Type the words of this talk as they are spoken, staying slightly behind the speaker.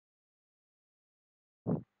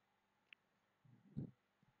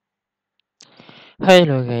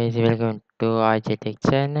Hello guys, welcome to Tech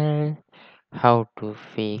channel. How to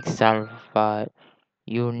fix alpha?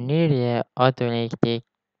 You need a authenticate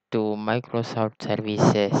to Microsoft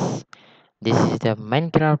services. This is the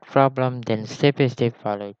Minecraft problem. Then step by step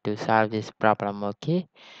follow to solve this problem. Okay.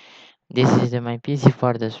 This is my PC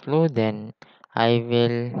for the slow. Then I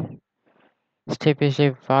will step by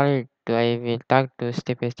step follow it to. I will talk to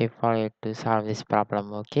step by step follow it to solve this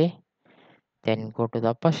problem. Okay. Then go to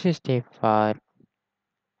the first step for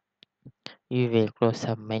you will close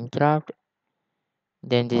up Minecraft.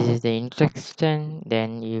 Then this is the instruction,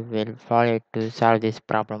 then you will follow it to solve this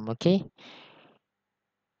problem. Okay,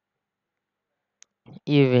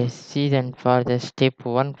 you will see then for the step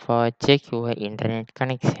 1 for check your internet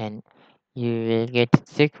connection. You will get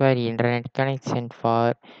check for internet connection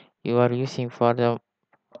for you are using for the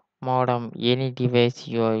modem, any device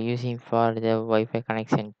you are using for the Wi-Fi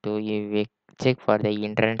connection to. You will check for the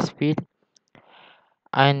internet speed,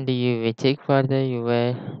 and you will check for the you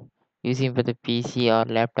were using for the PC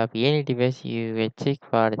or laptop, any device. You will check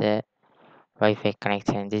for the Wi-Fi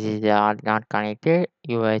connection. This is the not connected.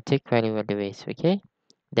 You will check for your device. Okay.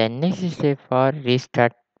 The next step for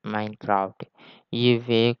restart Minecraft. You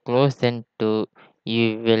will close then to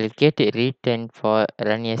you will get written for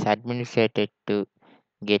run as administrator to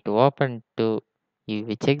get open to you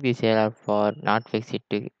will check this error for not fix it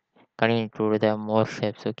to continue to the more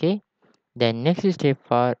steps. Okay. The next step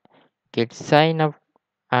for get sign up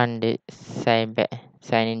and sign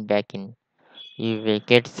in back in. You will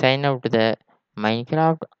get sign up to the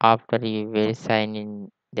Minecraft after you will sign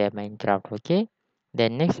in the Minecraft. Okay. The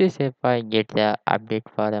next step for get the update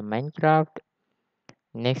for the Minecraft.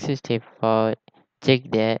 Next step for check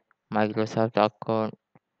the Microsoft account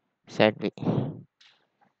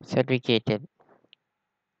certificate.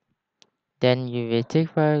 Then you will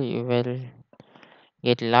check for you will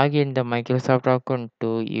get login the Microsoft account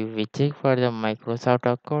to you will check for the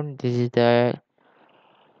Microsoft account. This is the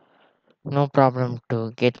no problem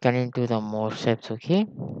to get connected to the more steps. Okay,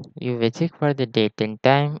 you will check for the date and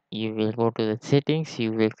time. You will go to the settings.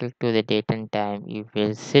 You will click to the date and time. You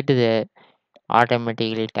will set the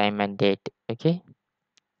automatically time and date. Okay,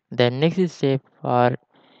 the next step for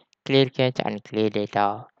clear cache and clear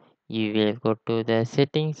data. You will go to the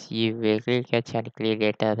settings. You will clear cache and clear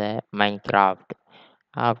data the Minecraft.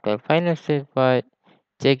 After final step for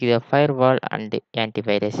check the firewall and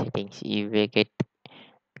antivirus settings. You will get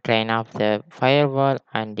turn off the firewall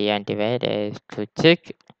and the antivirus to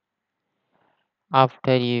check.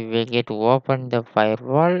 After you will get to open the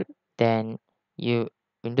firewall, then you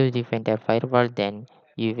Windows Defender firewall, then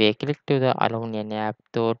you will click to the alone an app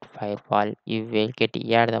dot firewall. You will get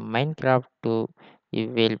here the Minecraft to you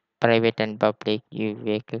will private and public. You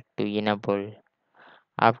will click to enable.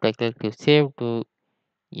 After click to save to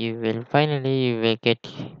you will finally you will get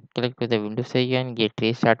click to the Windows again, get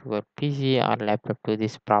restart your PC or laptop to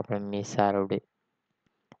this problem is solved.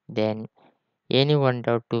 Then anyone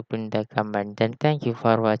doubt to pin the comment. Then thank you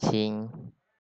for watching.